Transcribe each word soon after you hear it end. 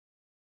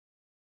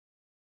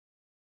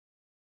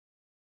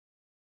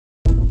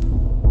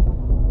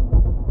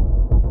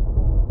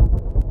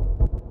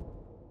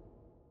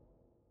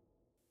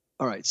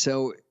All right.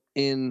 So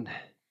in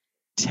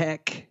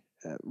tech,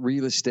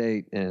 real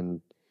estate, and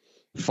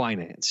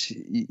finance,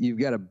 you've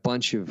got a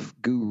bunch of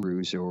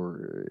gurus,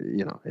 or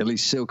at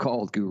least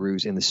so-called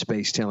gurus in the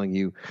space, telling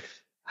you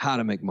how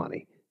to make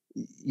money.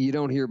 You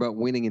don't hear about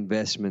winning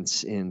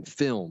investments in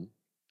film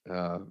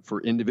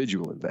for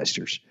individual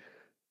investors.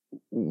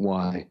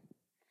 Why?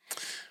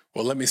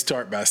 Well, let me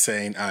start by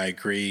saying I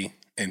agree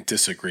and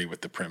disagree with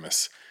the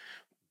premise.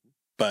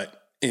 But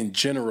in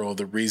general,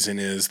 the reason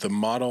is the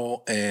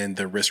model and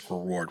the risk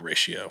reward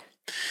ratio.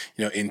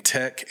 In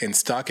tech and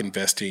stock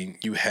investing,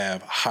 you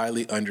have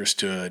highly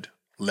understood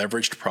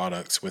leveraged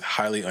products with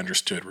highly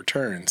understood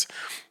returns.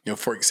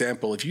 For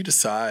example, if you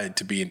decide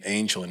to be an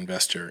angel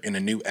investor in a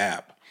new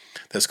app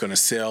that's going to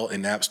sell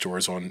in app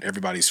stores on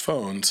everybody's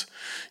phones,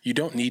 you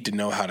don't need to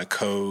know how to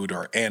code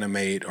or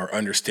animate or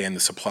understand the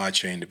supply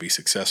chain to be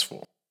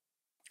successful.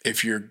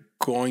 If you're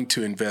going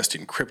to invest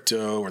in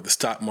crypto or the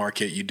stock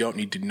market, you don't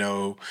need to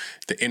know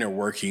the inner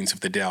workings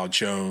of the Dow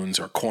Jones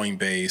or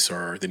Coinbase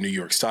or the New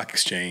York Stock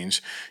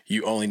Exchange.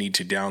 You only need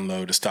to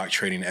download a stock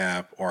trading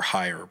app or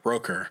hire a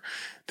broker.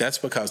 That's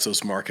because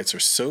those markets are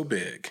so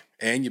big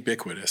and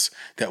ubiquitous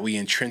that we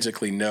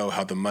intrinsically know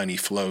how the money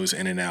flows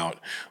in and out.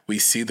 We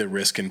see the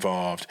risk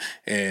involved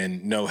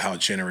and know how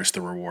generous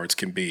the rewards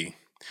can be.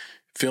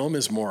 Film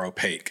is more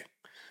opaque.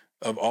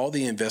 Of all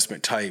the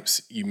investment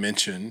types you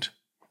mentioned,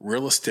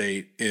 real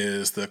estate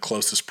is the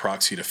closest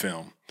proxy to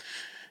film.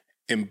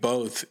 In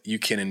both, you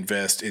can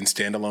invest in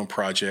standalone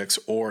projects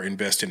or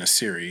invest in a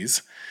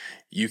series.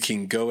 You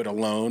can go it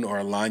alone or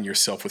align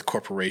yourself with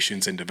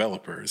corporations and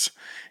developers.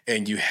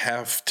 And you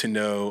have to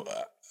know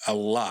a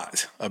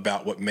lot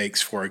about what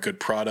makes for a good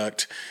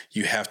product.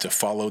 You have to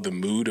follow the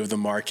mood of the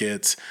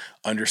markets,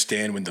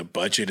 understand when the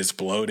budget is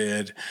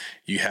bloated.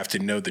 You have to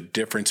know the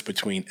difference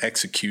between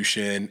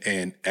execution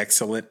and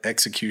excellent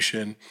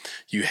execution.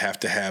 You have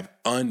to have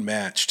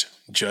unmatched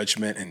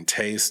judgment and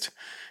taste.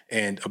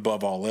 And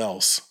above all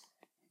else,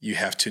 you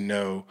have to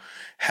know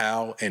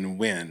how and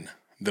when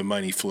the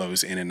money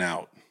flows in and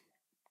out.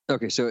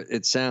 Okay, so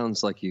it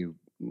sounds like you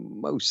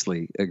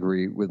mostly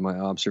agree with my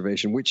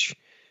observation.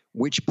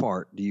 Which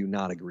part do you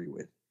not agree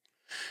with?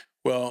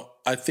 Well,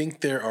 I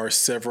think there are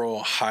several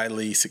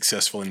highly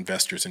successful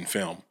investors in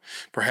film.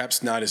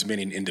 Perhaps not as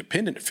many in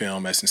independent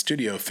film as in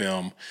studio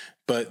film,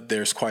 but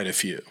there's quite a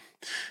few.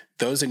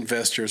 Those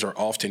investors are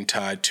often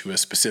tied to a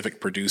specific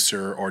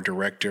producer or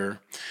director,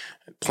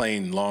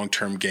 playing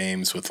long-term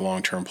games with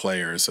long-term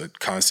players, a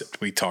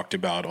concept we talked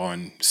about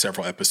on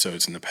several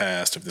episodes in the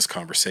past of this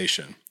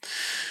conversation.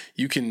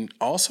 You can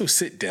also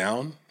sit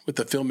down with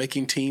the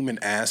filmmaking team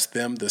and ask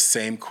them the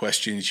same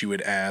questions you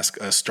would ask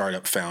a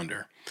startup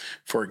founder.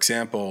 For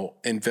example,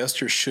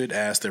 investors should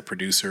ask their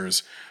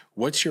producers,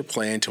 what's your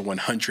plan to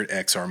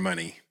 100x our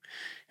money?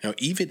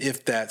 Even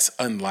if that's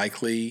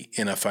unlikely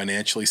in a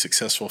financially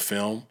successful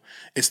film,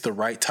 it's the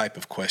right type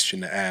of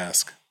question to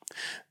ask.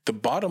 The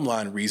bottom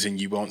line reason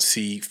you won't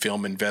see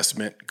film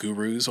investment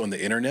gurus on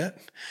the internet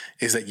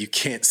is that you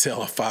can't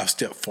sell a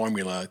 5-step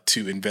formula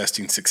to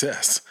investing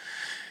success.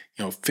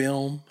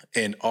 Film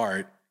and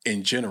art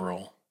in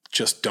general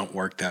just don't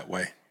work that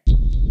way.